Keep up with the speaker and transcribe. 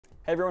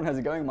Hey everyone, how's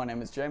it going? My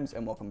name is James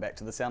and welcome back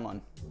to the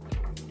Soundline.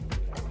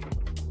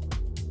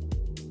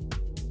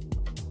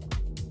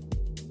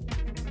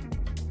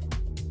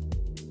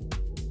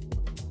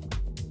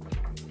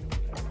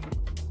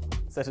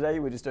 So today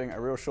we're just doing a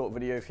real short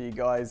video for you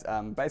guys,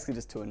 basically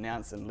just to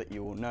announce and let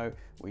you all know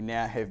we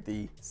now have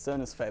the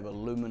Sonus Faber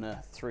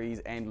Lumina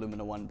 3s and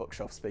Lumina 1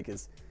 bookshelf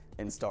speakers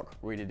in stock,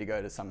 ready to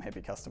go to some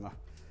happy customer.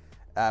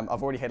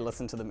 I've already had a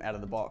listen to them out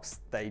of the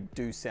box. They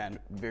do sound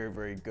very,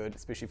 very good,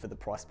 especially for the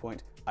price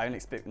point. I only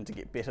expect them to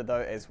get better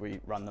though as we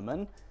run them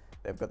in.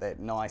 They've got that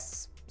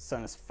nice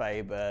Sonus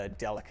faber,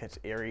 delicate,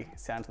 airy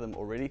sound to them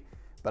already.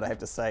 But I have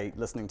to say,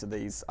 listening to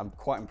these, I'm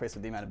quite impressed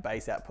with the amount of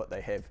bass output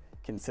they have,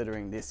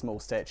 considering their small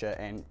stature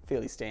and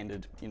fairly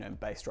standard,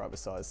 bass driver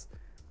size.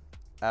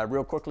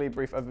 Real quickly,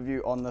 brief overview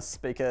on this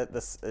speaker.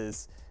 This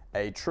is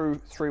a true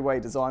three-way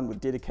design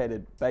with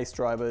dedicated bass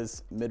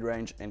drivers,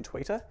 mid-range and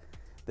tweeter.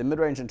 The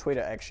mid-range and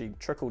tweeter actually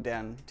trickle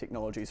down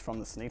technologies from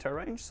the Sonito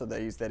range, so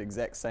they use that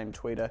exact same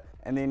tweeter.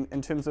 And then in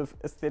terms of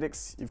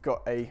aesthetics, you've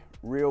got a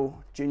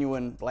real,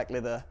 genuine black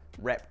leather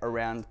wrap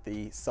around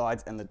the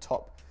sides and the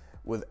top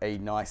with a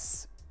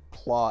nice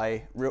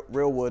ply,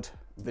 real wood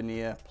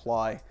veneer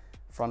ply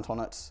front on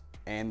it.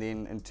 And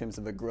then in terms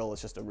of a grille,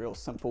 it's just a real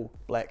simple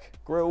black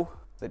grille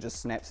that just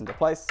snaps into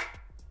place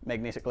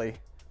magnetically.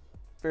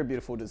 Very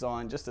beautiful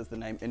design, just as the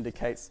name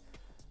indicates.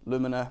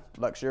 Lumina,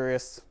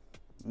 luxurious,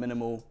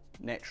 minimal,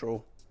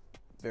 natural,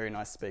 very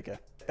nice speaker.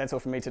 That's all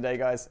from me today,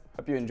 guys.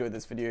 Hope you enjoyed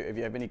this video. If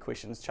you have any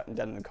questions, chuck them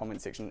down in the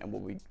comment section and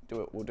we'll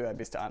do our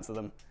best to answer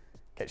them.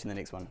 Catch you in the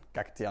next one.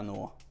 Ka kite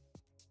anō.